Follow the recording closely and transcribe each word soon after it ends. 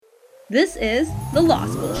This is The Law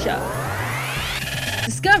School Show.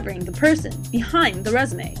 Discovering the person behind the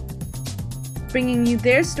resume. Bringing you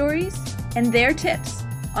their stories and their tips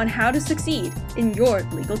on how to succeed in your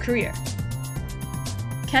legal career.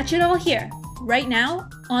 Catch it all here, right now,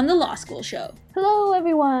 on The Law School Show. Hello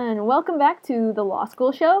everyone, welcome back to The Law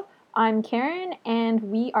School Show. I'm Karen, and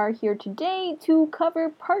we are here today to cover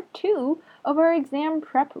part 2 of our Exam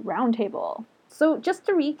Prep Roundtable. So just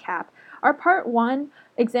to recap, our part 1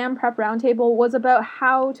 Exam Prep Roundtable was about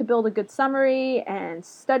how to build a good summary and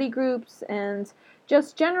study groups and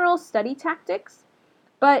just general study tactics.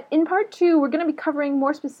 But in part 2, we're going to be covering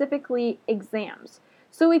more specifically exams.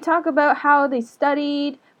 So we talk about how they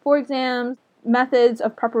studied for exams, methods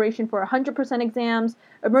of preparation for 100% exams,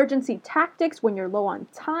 emergency tactics when you're low on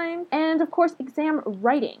time, and of course exam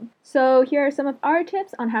writing. So here are some of our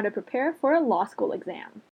tips on how to prepare for a law school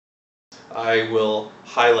exam. I will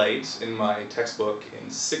highlight in my textbook in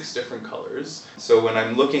 6 different colors. So when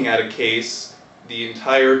I'm looking at a case, the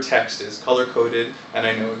entire text is color-coded and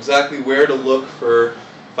I know exactly where to look for,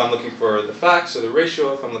 if I'm looking for the facts or the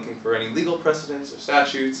ratio, if I'm looking for any legal precedents or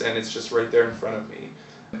statutes, and it's just right there in front of me.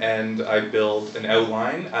 And I build an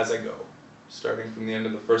outline as I go. Starting from the end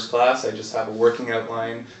of the first class, I just have a working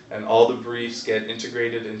outline and all the briefs get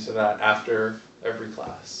integrated into that after every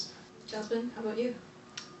class. Jasmine, how about you?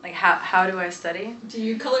 Like how do I study? Do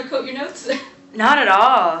you color code your notes? Not at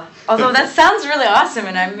all. Although that sounds really awesome,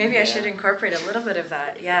 and I should incorporate a little bit of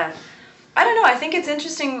that. Yeah. I don't know. I think it's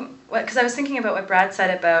interesting because I was thinking about what Brad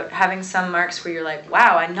said about having some marks where you're like,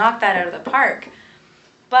 wow, I knocked that out of the park.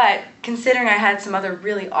 But considering I had some other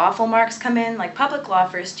really awful marks come in, like public law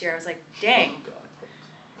first year, I was like, dang,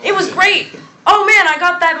 it was great. Oh man, I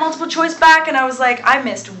got that multiple choice back, and I was like, I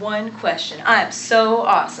missed one question. I'm so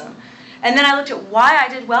awesome. And then I looked at why I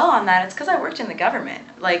did well on that. It's because I worked in the government.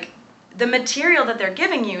 Like, the material that they're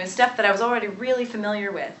giving you is stuff that I was already really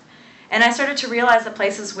familiar with. And I started to realize the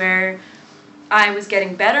places where I was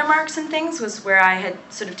getting better marks and things was where I had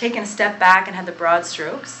sort of taken a step back and had the broad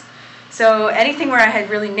strokes. So anything where I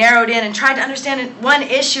had really narrowed in and tried to understand one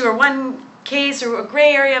issue or one case or a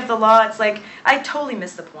gray area of the law, it's like I totally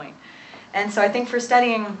missed the point. And so I think for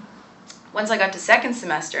studying, once I got to second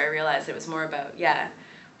semester, I realized it was more about,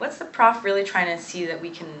 what's the prof really trying to see that we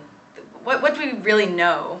can, what do we really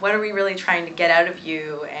know? What are we really trying to get out of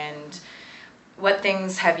you? And what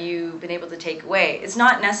things have you been able to take away? It's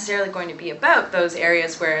not necessarily going to be about those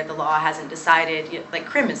areas where the law hasn't decided, like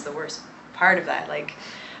crim is the worst part of that. Like,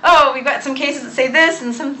 oh, we've got some cases that say this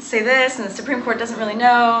and some say this, and the Supreme Court doesn't really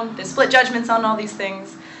know. There's split judgments on all these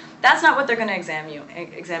things. That's not what they're going to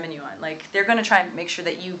examine you on. Like, they're going to try and make sure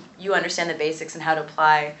that you understand the basics and how to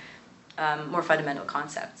apply more fundamental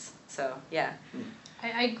concepts. So, yeah.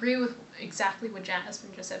 I agree with exactly what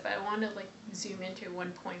Jasmine just said, but I want to zoom into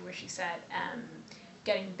one point where she said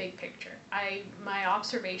getting the big picture. My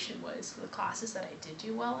observation was the classes that I did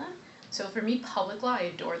do well in. So for me, public law, I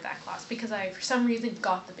adored that class because I, for some reason,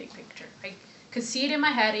 got the big picture. I could see it in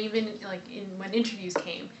my head, even when interviews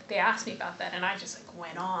came, they asked me about that, and I just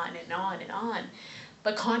went on and on and on.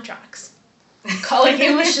 But contracts,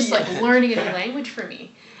 it was just learning a new language for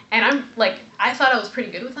me. And I thought I was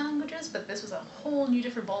pretty good with languages, but this was a whole new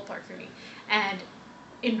different ballpark for me. And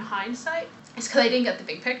in hindsight, it's because I didn't get the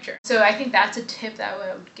big picture. So I think that's a tip that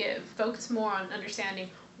I would give. Focus more on understanding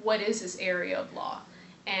what is this area of law.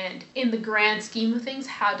 And in the grand scheme of things,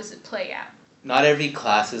 how does it play out? Not every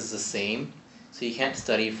class is the same, so you can't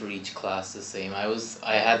study for each class the same.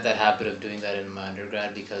 I had that habit of doing that in my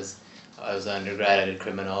undergrad because I was an undergrad, I did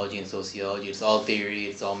criminology and sociology. It's all theory,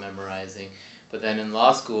 it's all memorizing. But then in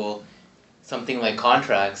law school, something like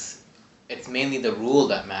contracts, it's mainly the rule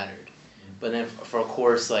that mattered. But then for a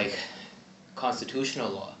course like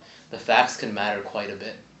constitutional law, the facts can matter quite a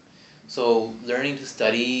bit. So learning to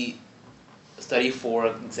study for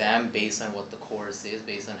an exam based on what the course is,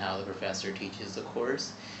 based on how the professor teaches the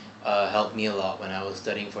course, helped me a lot when I was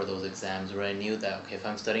studying for those exams, where I knew that, okay, if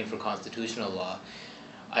I'm studying for constitutional law,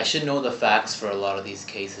 I should know the facts for a lot of these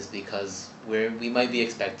cases because we might be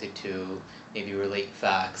expected to maybe relate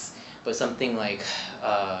facts. But something like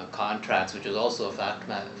contracts, which was also a fact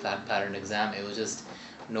pattern exam, it was just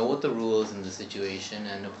know what the rule is in the situation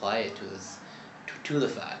and apply it to the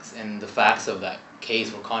facts. And the facts of that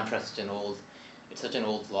case where contracts it's such an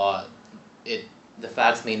old law, the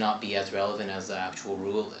facts may not be as relevant as the actual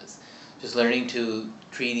rule is. Just learning to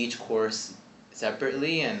treat each course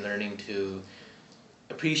separately and learning to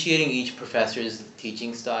appreciating each professor's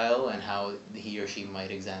teaching style and how he or she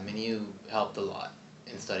might examine you helped a lot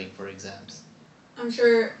in studying for exams. I'm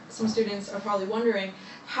sure some students are probably wondering,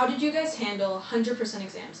 how did you guys handle 100%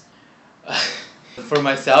 exams? For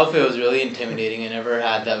myself, it was really intimidating. I never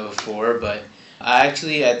had that before, but I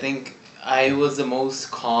think I was the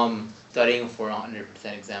most calm studying for a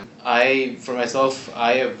 100% exam. For myself,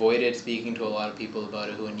 I avoided speaking to a lot of people about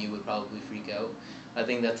it who I knew would probably freak out. I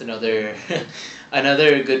think that's another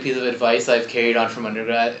another good piece of advice I've carried on from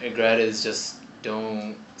undergrad is just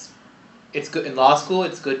don't. It's good in law school.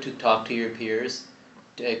 It's good to talk to your peers.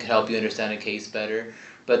 It can help you understand a case better.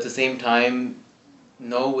 But at the same time,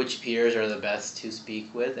 know which peers are the best to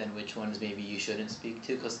speak with and which ones maybe you shouldn't speak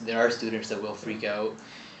to, because there are students that will freak out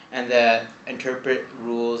and that interpret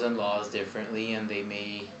rules and laws differently, and they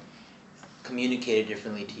may communicate it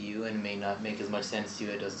differently to you and may not make as much sense to you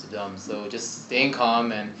as it does to them. So just staying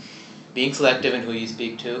calm and being selective in who you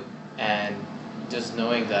speak to, and just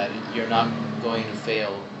knowing that you're not going to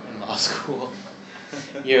fail in law school.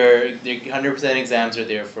 The 100% exams are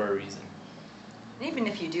there for a reason. Even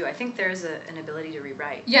if you do, I think there's an ability to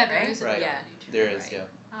rewrite. Yeah, there right? is an Right. ability to There rewrite. is,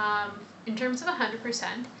 yeah. In terms of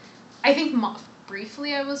 100%, I think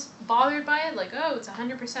briefly I was bothered by it, like, oh, it's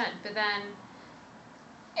 100%, but then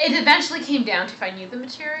it eventually came down to if I knew the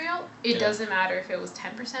material, it doesn't matter if it was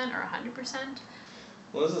 10% or 100%.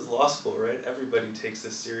 Well, this is law school, right? Everybody takes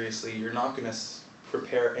this seriously. You're not going to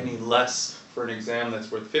prepare any less for an exam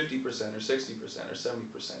that's worth 50% or 60% or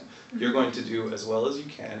 70%. You're going to do as well as you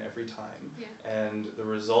can every time. Yeah. And the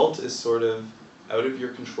result is sort of out of your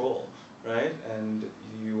control, right? And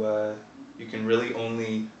you can really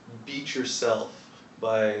only beat yourself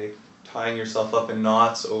by tying yourself up in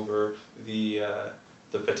knots over the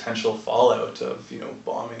potential fallout of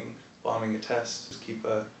bombing a test. Just keep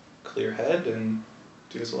a clear head and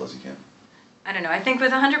do as well as you can. I don't know. I think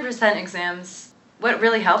with 100% exams, what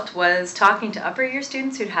really helped was talking to upper year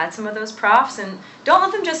students who'd had some of those profs, and don't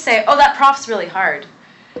let them just say, oh, that prof's really hard.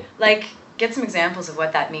 Like, get some examples of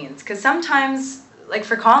what that means. Because sometimes, like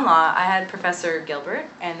for con law, I had Professor Gilbert,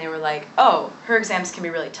 and they were like, oh, her exams can be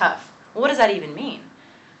really tough. Well, what does that even mean?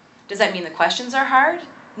 Does that mean the questions are hard?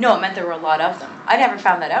 No, it meant there were a lot of them. I never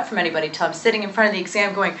found that out from anybody till I'm sitting in front of the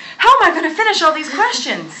exam going, how am I going to finish all these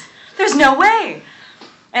questions? There's no way.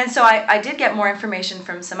 And so I did get more information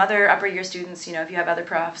from some other upper year students, if you have other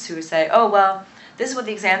profs who say, oh, well, this is what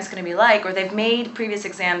the exam's going to be like, or they've made previous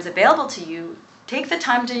exams available to you. Take the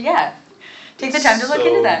time to, take the time to look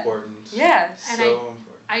into that. Important. Yeah. And So important.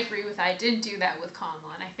 I agree with that. I didn't do that with con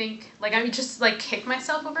law, and I think, I would just, kick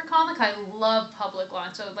myself over con law, because I love public law,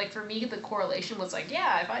 and so, for me, the correlation was, if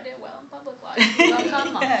I did well in public law, I did well in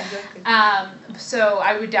con law. Yeah, exactly. So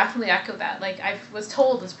I would definitely echo that. I was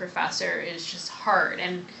told this professor is just hard,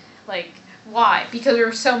 and, why? Because there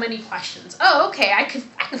were so many questions. Oh, okay, I could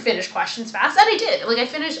finish questions fast, and I did. I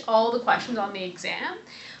finished all the questions on the exam,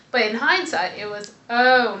 but in hindsight, it was,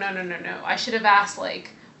 oh, no. I should have asked,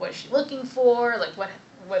 what is she looking for?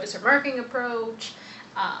 What is her marking approach?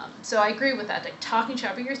 So I agree with that, talking to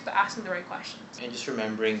upper years, but asking the right questions. And just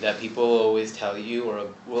remembering that people will always tell you or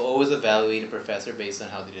will always evaluate a professor based on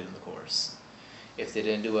how they did in the course. If they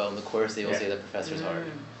didn't do well in the course, they will say the professor's hard.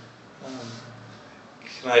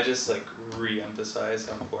 Can I just re-emphasize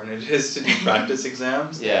how important it is to do practice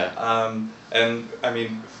exams? Yeah. And I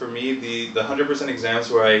mean, for me, the 100%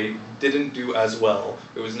 exams where I didn't do as well,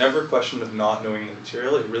 it was never a question of not knowing the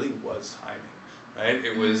material. It really was timing, right?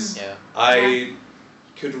 It was I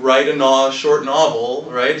could write a short novel,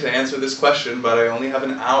 right, to answer this question, but I only have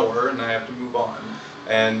an hour and I have to move on.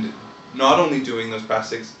 And not only doing those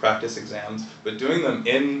practice exams, but doing them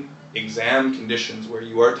in exam conditions where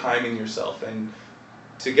you are timing yourself, and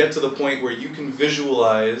to get to the point where you can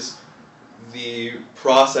visualize the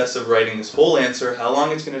process of writing this whole answer, how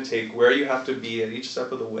long it's going to take, where you have to be at each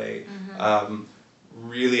step of the way,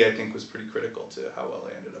 really I think was pretty critical to how well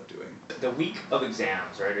I ended up doing. The week of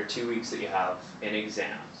exams, right, or 2 weeks that you have in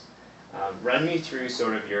exams, run me through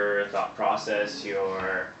sort of your thought process,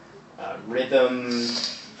 your rhythm.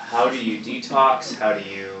 How do you detox? How do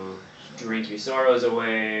you drink your sorrows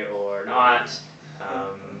away or not?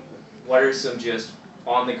 What are some just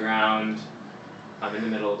on the ground, I'm in the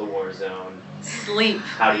middle of the war zone. Sleep.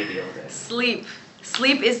 How do you deal with it? Sleep.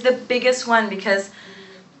 Sleep is the biggest one, because,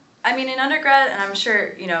 in undergrad, and I'm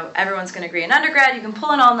sure, everyone's going to agree, in undergrad you can pull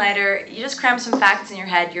an all-nighter, you just cram some facts in your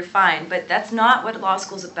head, you're fine. But that's not what law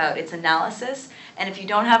school's about. It's analysis, and if you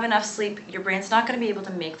don't have enough sleep, your brain's not going to be able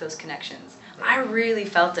to make those connections. I really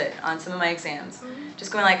felt it on some of my exams.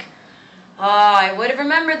 Just going oh, I would have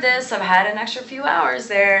remembered this. I've had an extra few hours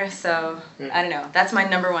there. So, I don't know. That's my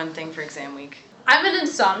number one thing for exam week. I'm an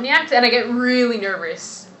insomniac, and I get really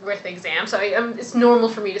nervous with exams. So it's normal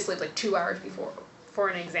for me to sleep 2 hours before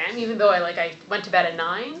an exam, even though I went to bed at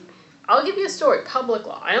 9. I'll give you a story. Public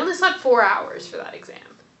law. I only slept 4 hours for that exam.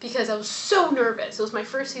 because I was so nervous. It was my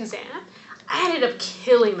first exam. I ended up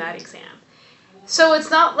killing that exam. So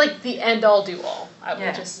it's not like the end-all, do-all. I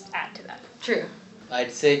will just add to that. True.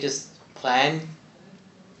 I'd say just plan.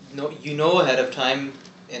 You know ahead of time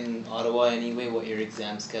in Ottawa anyway what your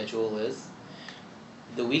exam schedule is.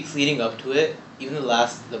 The weeks leading up to it, even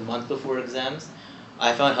the month before exams,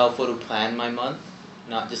 I found helpful to plan my month,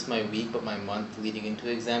 not just my week, but my month leading into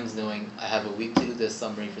exams, knowing I have a week to do this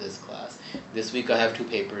summary for this class. This week I have 2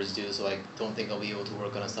 papers due, so I don't think I'll be able to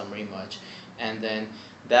work on a summary much. And then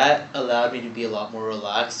that allowed me to be a lot more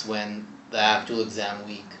relaxed when the actual exam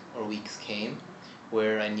week or weeks came,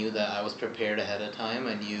 where I knew that I was prepared ahead of time.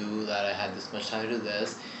 I knew that I had this much time to do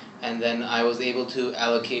this, and then I was able to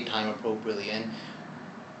allocate time appropriately. And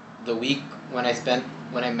the week when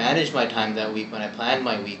I managed my time that week, when I planned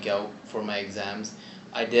my week out for my exams,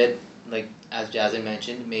 I did, like as Jasmine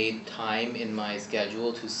mentioned, made time in my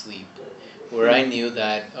schedule to sleep, where I knew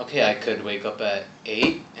that, okay, I could wake up at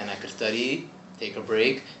 8 and I could study, take a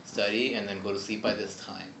break, study, and then go to sleep by this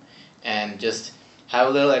time. And just have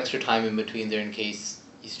a little extra time in between there in case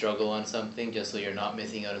you struggle on something, just so you're not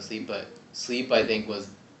missing out on sleep. But sleep, I think,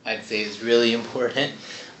 I'd say is really important.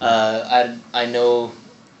 I know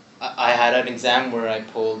I had an exam where I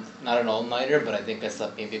pulled, not an all-nighter, but I think I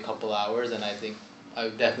slept maybe a couple hours, and I think I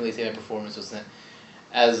would definitely say my performance wasn't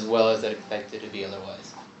as well as I'd expected it to be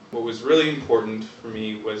otherwise. What was really important for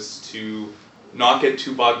me was to not get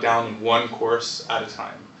too bogged down in one course at a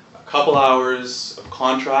time. A couple hours of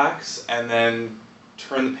contracts, and then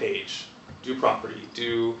turn the page. Do property,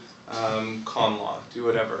 do common law, do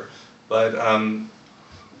whatever. But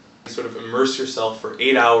sort of immerse yourself for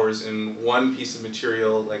 8 hours in one piece of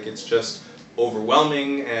material, like it's just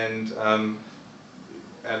overwhelming, and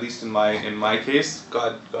at least in my case,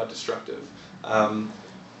 got destructive.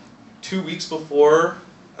 2 weeks before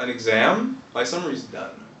an exam, my summary's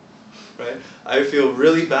done. Right? I feel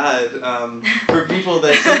really bad for people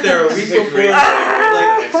that sit there a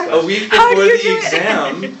week before the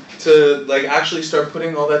exam to like actually start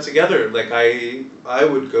putting all that together. Like I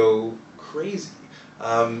would go crazy.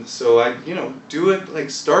 So I do it, like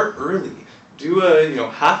start early. Do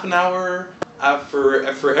a half an hour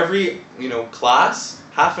for every class,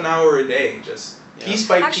 half an hour a day, just piece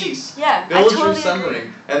by piece. Yeah, build I totally your summary,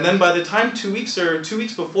 agree. and then by the time 2 weeks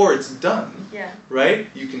before it's done, right?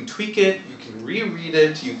 You can tweak it, you can reread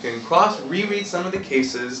it, you can reread some of the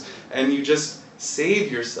cases, and you just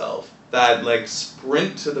save yourself that like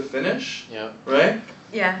sprint to the finish. Yeah. Right?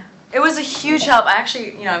 Yeah. It was a huge help. I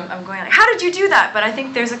actually, I'm going like, how did you do that? But I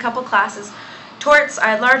think there's a couple classes. Torts, I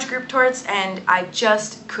had large group torts, and I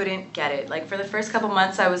just couldn't get it. Like for the first couple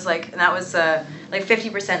months, I was like, and that was like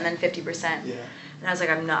 50% and then 50%. Yeah. And I was like,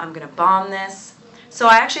 I'm gonna bomb this. So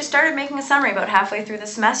I actually started making a summary about halfway through the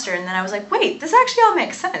semester, and then I was like, wait, this actually all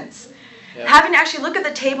makes sense. Yeah. Having to actually look at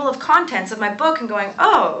the table of contents of my book and going,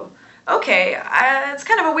 oh, okay, it's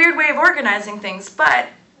kind of a weird way of organizing things, but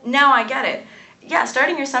now I get it. Yeah,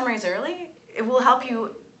 starting your summaries early, it will help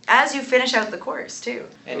you as you finish out the course too.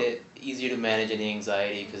 And it's easier to manage any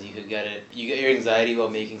anxiety because you get your anxiety while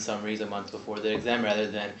making summaries a month before the exam rather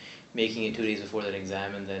than making it 2 days before that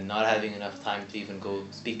exam and then not having enough time to even go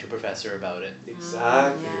speak to a professor about it.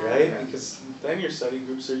 Exactly, right? Because then your study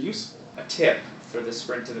groups are useful. A tip for the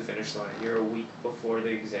sprint to the finish line. You're a week before the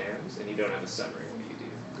exams and you don't have a summary. What do you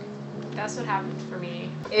do? That's what happened for me.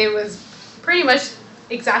 It was pretty much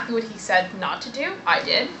exactly what he said not to do. I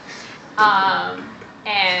did.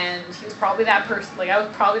 And he was probably that person. Like, I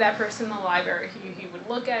was probably that person in the library he would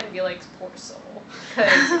look at and be like, poor soul.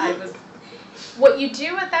 Because what you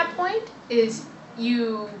do at that point is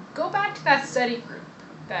you go back to that study group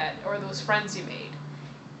or those friends you made,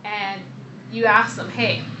 and you ask them,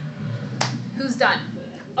 hey, who's done?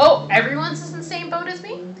 Oh, everyone's in the same boat as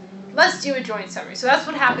me? Let's do a joint summary. So that's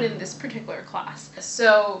what happened in this particular class.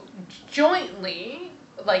 So jointly,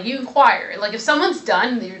 like you inquire, like if someone's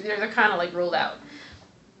done, they're kind of like ruled out.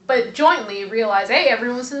 But jointly realize, hey,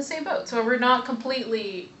 everyone's in the same boat. So we're not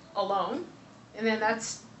completely alone. And then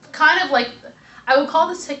that's kind of like, I would call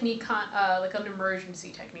this technique like an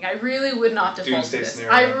emergency technique. I really would not default to this.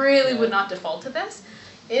 Scenario. I really would not default to this.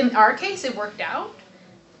 In our case, it worked out.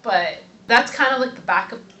 But that's kind of like the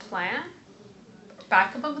backup plan.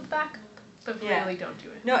 Backup of the backup. But really don't do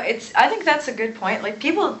it. No, I think that's a good point. Like,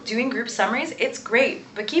 people doing group summaries, it's great.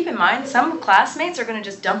 But keep in mind, some classmates are going to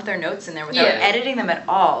just dump their notes in there without editing them at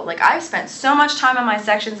all. Like, I've spent so much time on my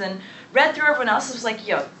sections and read through everyone else's, was like,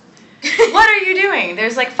 yo, what are you doing?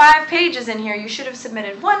 There's like 5 pages in here. You should have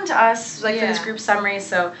submitted 1 to us, for this group summary.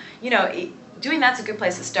 So, doing that's a good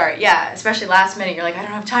place to start. Yeah, especially last minute. You're like, I don't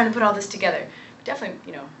have time to put all this together. But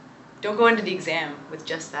definitely, don't go into the exam with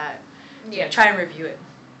just that. Yeah, try and review it.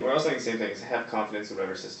 We're also saying the same thing, is have confidence in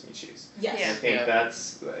whatever system you choose. Yes. I think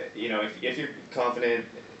that's, if you're confident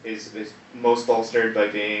is most bolstered by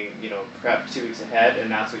being, prepped 2 weeks ahead, and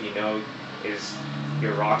that's what is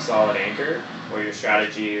your rock solid anchor, or your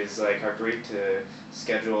strategy is like Harpreet to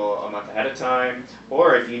schedule a month ahead of time,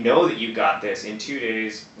 or if you know that you got this in 2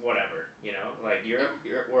 days, whatever, like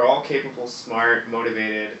we're all capable, smart,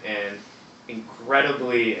 motivated, and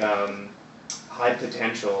incredibly high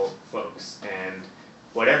potential folks, and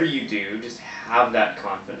whatever you do, just have that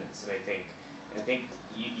confidence. And I think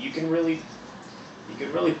you can really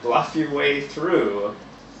bluff your way through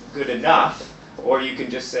good enough, or you can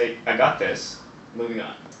just say, I got this, moving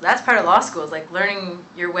on. That's part of law school, is like learning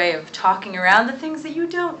your way of talking around the things that you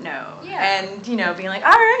don't know. Yeah. And, being like,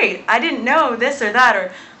 all right, I didn't know this or that,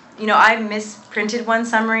 or, I misprinted one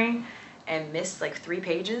summary and missed like 3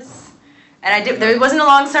 pages. And there wasn't a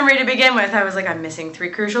long summary to begin with. I was like, I'm missing 3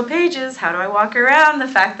 crucial pages. How do I walk around the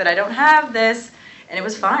fact that I don't have this? And it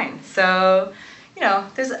was fine. So,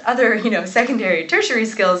 there's other, secondary, tertiary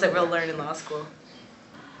skills that we'll learn in law school.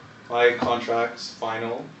 My contract's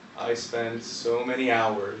final. I spent so many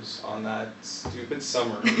hours on that stupid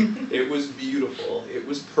summary. It was beautiful. It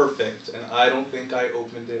was perfect. And I don't think I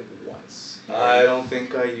opened it once. I don't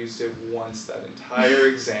think I used it once that entire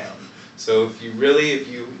exam. So if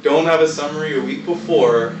you don't have a summary a week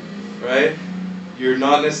before, right, you're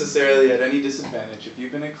not necessarily at any disadvantage. If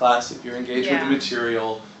you've been in class, if you're engaged with the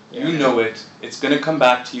material, you know it. It's going to come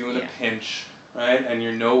back to you in a pinch, right? And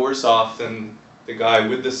you're no worse off than the guy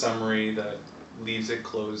with the summary that leaves it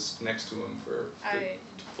closed next to him for the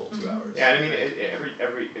full 2 hours. Yeah, I mean,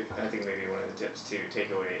 I think maybe one of the tips to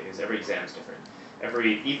take away is every exam's different.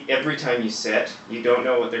 Every time you sit, you don't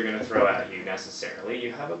know what they're going to throw at you necessarily.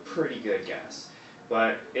 You have a pretty good guess,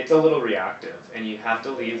 but it's a little reactive, and you have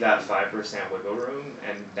to leave that 5% wiggle room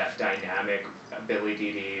and that dynamic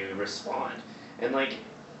ability to respond. And like,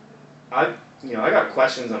 I got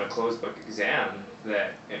questions on a closed book exam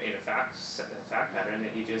that in a fact pattern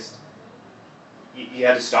that you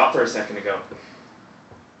had to stop for a second to go,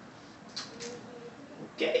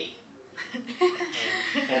 okay.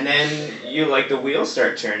 And then the wheels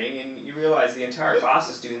start turning, and you realize the entire class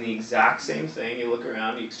is doing the exact same thing. You look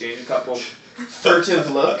around, you exchange a couple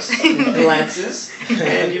furtive looks, glances,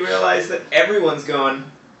 and you realize that everyone's going,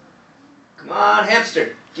 come on,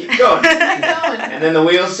 hamster, keep going. And then the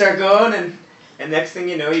wheels start going, and next thing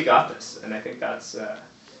you know, you got this. And I think that's...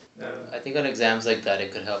 I think on exams like that,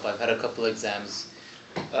 it could help. I've had a couple exams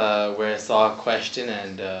where I saw a question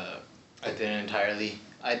and I didn't entirely...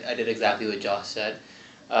 I did exactly what Josh said.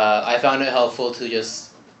 I found it helpful to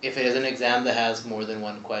just, if it is an exam that has more than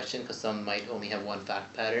one question, because some might only have one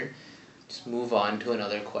fact pattern, just move on to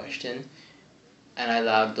another question. And I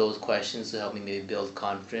allowed those questions to help me maybe build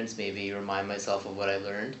confidence, maybe remind myself of what I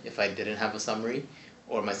learned if I didn't have a summary,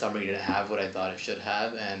 or my summary didn't have what I thought it should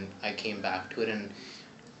have, and I came back to it, and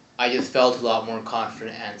I just felt a lot more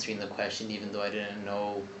confident answering the question, even though I didn't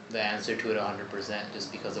know the answer to it 100%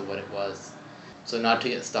 just because of what it was. So not to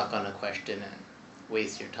get stuck on a question and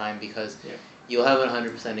waste your time, because you'll have a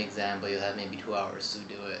 100% exam, but you'll have maybe 2 hours to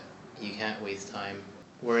do it. You can't waste time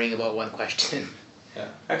worrying about one question. Yeah.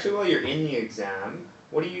 Actually, while you're in the exam,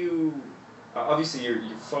 what do you... obviously you're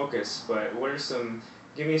focused, but what are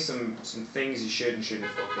give me some things you should and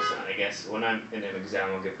shouldn't focus on. I guess when I'm in an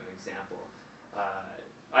exam, I'll give an example.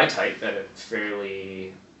 I type at a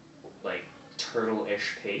fairly,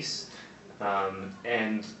 turtle-ish pace,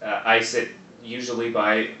 and I sit usually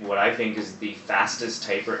by what I think is the fastest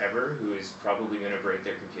typer ever, who is probably going to break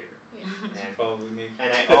their computer. And, probably me.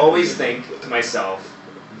 And I always think to myself,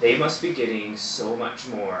 they must be getting so much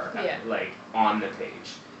more, on the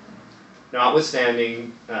page.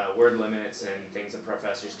 Notwithstanding word limits and things that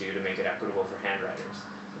professors do to make it equitable for handwriters.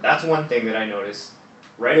 That's one thing that I noticed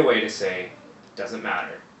right away to say, doesn't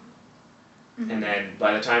matter. Mm-hmm. And then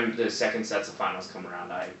by the time the second sets of finals come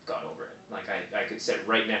around, I got over it. I could sit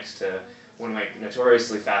right next to one of my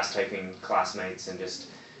notoriously fast typing classmates and just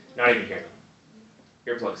not even hear them.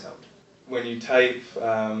 Earplugs out. When you type,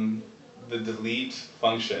 the delete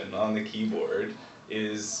function on the keyboard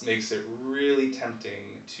makes it really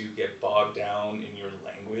tempting to get bogged down in your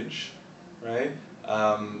language, right?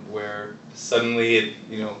 Where suddenly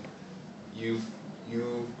you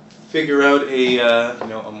figure out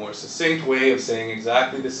a more succinct way of saying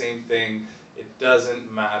exactly the same thing. It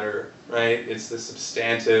doesn't matter, right? It's the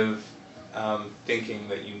substantive thinking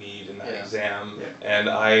that you need in that exam. Yeah. And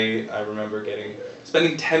I remember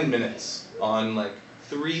spending 10 minutes on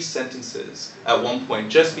 3 sentences at one point,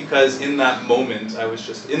 just because in that moment I was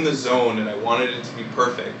just in the zone and I wanted it to be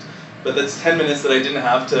perfect. but that's 10 minutes that I didn't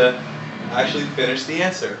have to actually finish the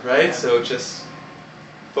answer, right? Yeah. So just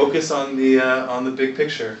focus on the big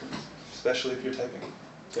picture, especially if you're typing.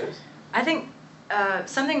 Okay. I think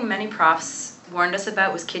something many profs warned us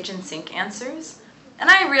about was kitchen sink answers. And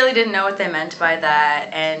I really didn't know what they meant by that.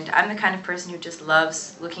 And I'm the kind of person who just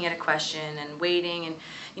loves looking at a question and waiting and,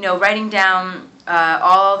 writing down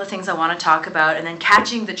all the things I want to talk about and then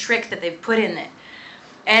catching the trick that they've put in it.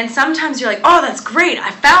 And sometimes you're like, oh, that's great.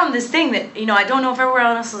 I found this thing that, I don't know if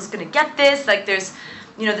everyone else is going to get this. Like there's,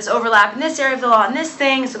 this overlap in this area of the law and this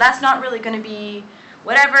thing. So that's not really going to be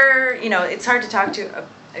whatever. It's hard to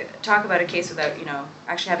talk about a case without,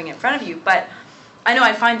 actually having it in front of you. But I know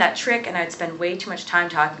I find that trick and I'd spend way too much time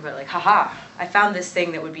talking about like, haha, I found this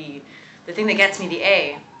thing that would be the thing that gets me the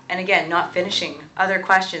A. And again, not finishing other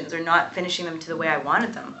questions or not finishing them to the way I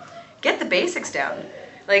wanted them. Get the basics down.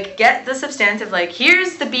 Like, get the substantive, like,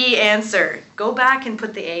 here's the B answer. Go back and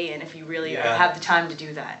put the A in if you really have the time to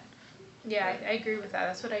do that. Yeah, I agree with that.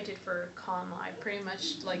 That's what I did for Con Live. Pretty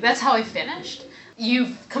much, like, that's how I finished.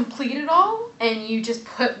 You complete it all, and you just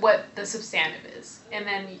put what the substantive is. And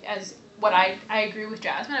then, I agree with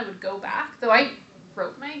Jasmine, I would go back. Though I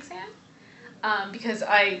wrote my exam, because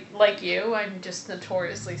like you, I'm just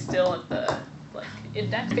notoriously still at the,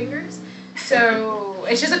 index fingers. So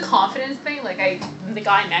it's just a confidence thing. Like the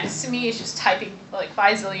guy next to me is just typing 5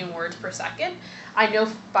 zillion words per second. I know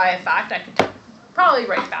by a fact I could probably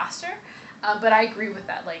write faster, but I agree with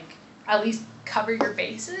that. Like at least cover your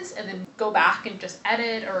bases and then go back and just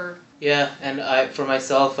edit or. Yeah, and for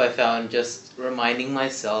myself, I found just reminding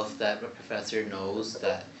myself that my professor knows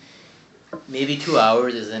that maybe 2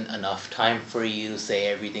 hours isn't enough time for you to say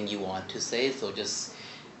everything you want to say. So just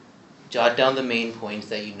jot down the main points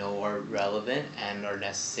that you know are relevant and are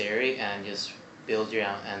necessary and just build your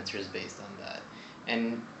answers based on that.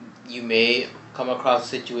 And you may come across a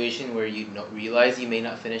situation where you realize you may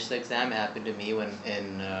not finish the exam. It happened to me when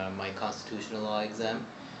in my constitutional law exam.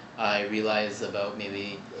 I realized about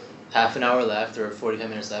maybe half an hour left or 45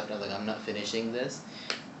 minutes left. I was like, I'm not finishing this.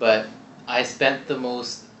 But I spent the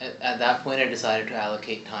most, at that point I decided to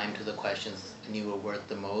allocate time to the questions I knew were worth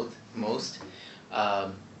the most.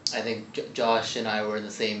 I think Josh and I were in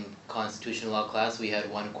the same constitutional law class. We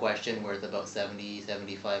had one question worth about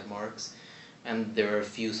 75 marks, and there were a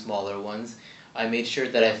few smaller ones. I made sure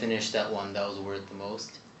that I finished that one that was worth the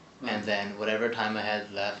most, and then whatever time I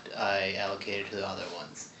had left, I allocated to the other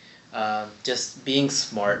ones. Just being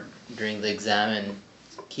smart during the exam and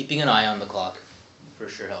keeping an eye on the clock for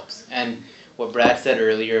sure helps. And what Brad said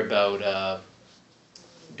earlier about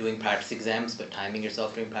doing practice exams, but timing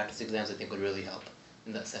yourself during practice exams, I think would really help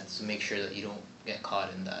in that sense, to make sure that you don't get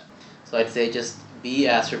caught in that. So I'd say just be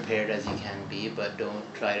as prepared as you can be, but don't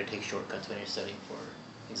try to take shortcuts when you're studying for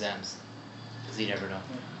exams, because you never know.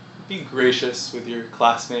 Be gracious with your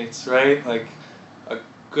classmates, right? Like a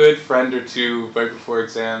good friend or two right before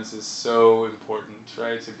exams is so important,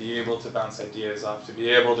 right? To be able to bounce ideas off, to be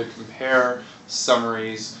able to compare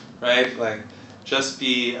summaries, right? Like just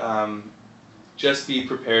be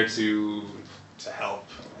prepared to help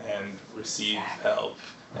and receive help,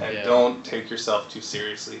 and don't take yourself too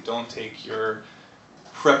seriously. Don't take your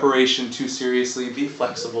preparation too seriously. Be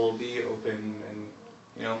flexible, be open,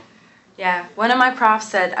 and Yeah, one of my profs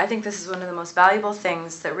said, I think this is one of the most valuable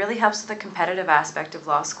things that really helps with the competitive aspect of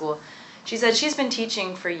law school. She said she's been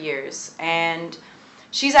teaching for years, and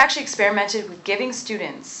she's actually experimented with giving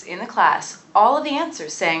students in the class all of the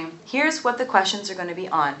answers, saying, here's what the questions are going to be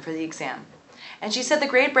on for the exam. And she said the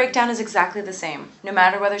grade breakdown is exactly the same, no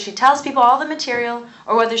matter whether she tells people all the material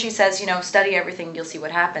or whether she says, study everything, you'll see what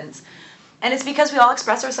happens. And it's because we all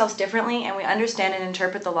express ourselves differently and we understand and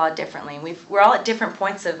interpret the law differently. We're all at different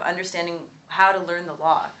points of understanding how to learn the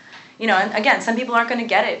law. And again, some people aren't going to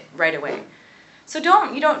get it right away. So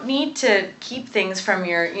you don't need to keep things from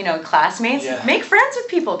your, classmates. Yeah. Make friends with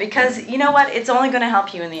people because you know what? It's only going to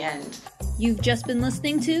help you in the end. You've just been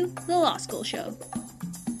listening to The Law School Show.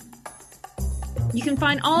 You can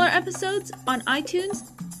find all our episodes on iTunes,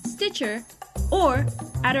 Stitcher, or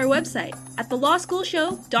at our website at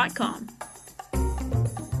thelawschoolshow.com.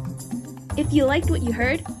 If you liked what you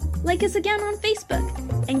heard, like us again on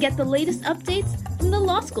Facebook and get the latest updates from The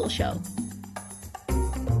Law School Show.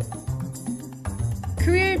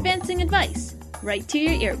 Career advancing advice right to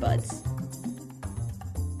your earbuds.